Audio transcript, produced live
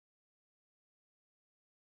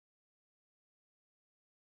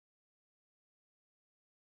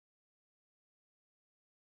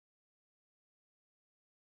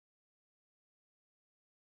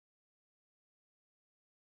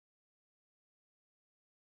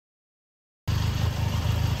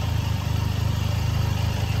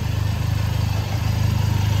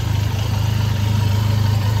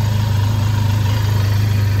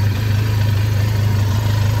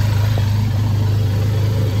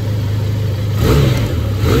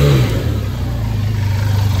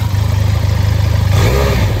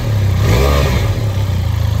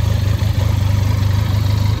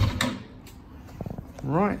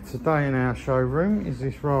today in our showroom is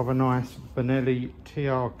this rather nice Benelli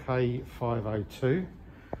TRK 502.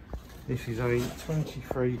 This is a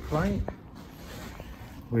 23 plate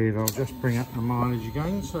with, I'll just bring up the mileage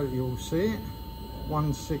again so you'll see it,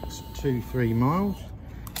 1623 miles,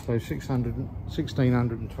 so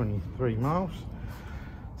 1623 miles.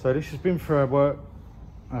 So this has been for our work,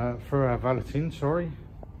 for our valeting, sorry,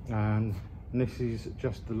 and this is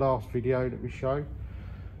just the last video that we show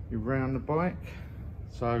you around the bike.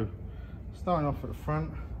 So starting off at the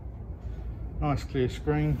front, nice clear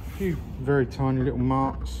screen, a few very tiny little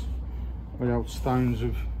marks where the old stones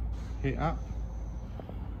have hit up,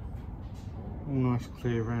 all nice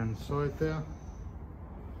clear around the side there.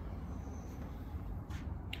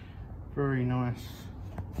 Very nice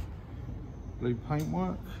blue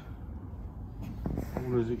paintwork,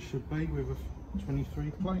 all as it should be with a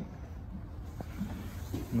 23 plate.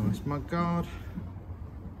 Nice mud guard.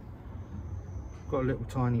 Got a little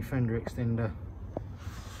tiny fender extender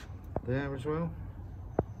there as well.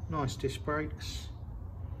 Nice disc brakes.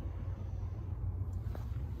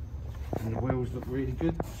 And the wheels look really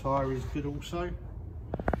good. The tyre is good also.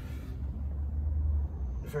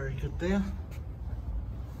 Very good there.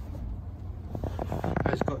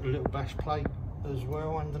 Has got a little bash plate as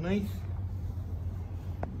well underneath.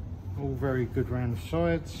 All very good round the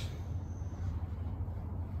sides.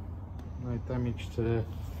 No damage to the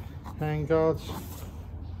hand guards.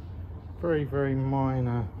 Very, very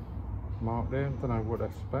minor mark there. Don't know what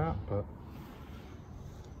that's about, but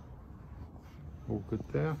all good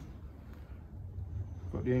there.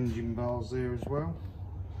 Got the engine bars there as well.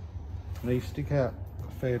 These stick out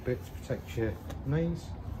a fair bit to protect your knees.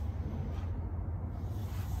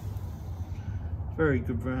 Very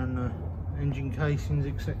good round the engine casings,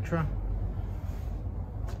 etc.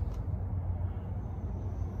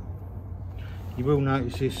 You will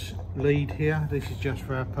notice this lead here. This is just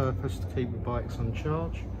for our purpose, to keep the bikes on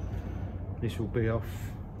charge. This will be off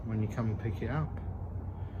when you come and pick it up.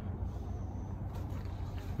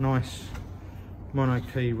 Nice mono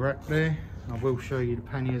key rack there. I will show you the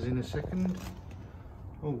panniers in a second.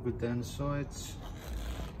 All good down the sides.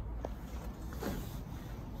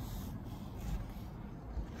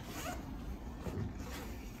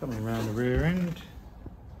 Coming around the rear end.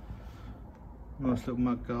 Nice little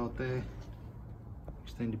mud guard there.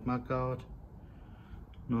 Extended mud guard.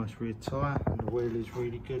 Nice rear tyre, and the wheel is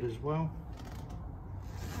really good as well.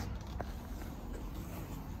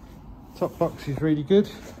 Top box is really good.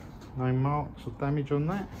 No marks or damage on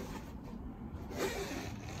that.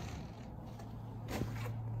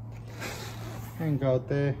 Hand guard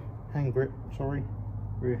there, hand grip, sorry,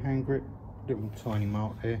 rear hand grip, little tiny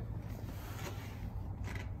mark there.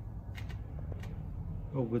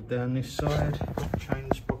 All good down this side, chain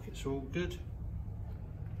sprockets all good.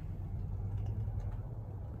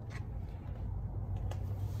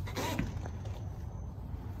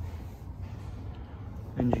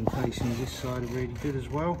 Engine casings this side are really good as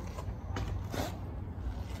well.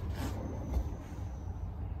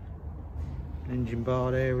 Engine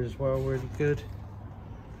bar there as well, really good.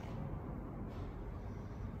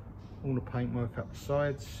 All the paintwork up the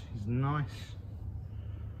sides is nice.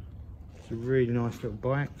 It's a really nice little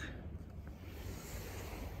bike.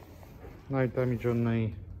 No damage on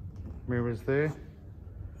the mirrors there.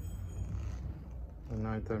 And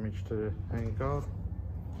no damage to the handguard.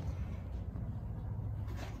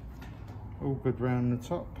 All good round the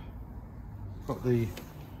top. Got the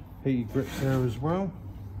heated grips there as well.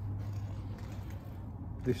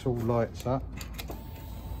 This all lights up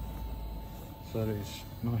so that it's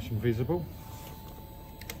nice and visible.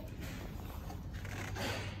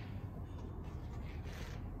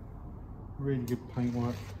 Really good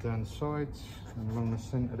paintwork down the sides and along the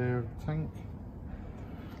centre there of the tank.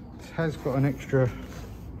 This has got an extra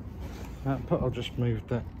output. I'll just move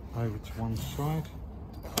that over to one side.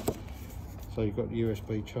 So you've got the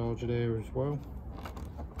USB charger there as well.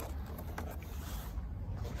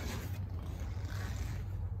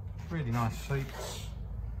 Really nice seats.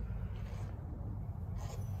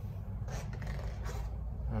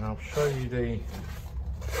 And I'll show you the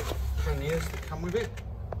panniers that come with it.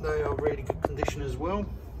 They are really good condition as well.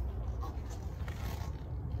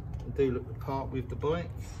 They do look the part with the bike.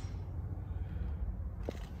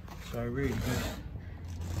 So really good.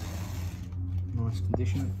 Nice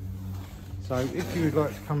condition. So if you would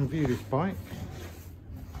like to come view this bike,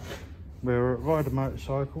 we're at Ryder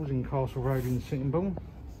Motorcycles in Castle Road in Sittingbourne.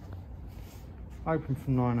 Open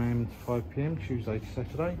from 9 AM to 5 PM, Tuesday to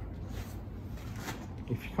Saturday.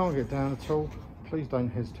 If you can't get down at all, please don't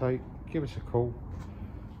hesitate, give us a call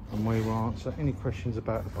and we will answer any questions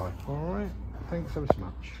about the bike. Alright, thanks ever so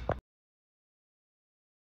much.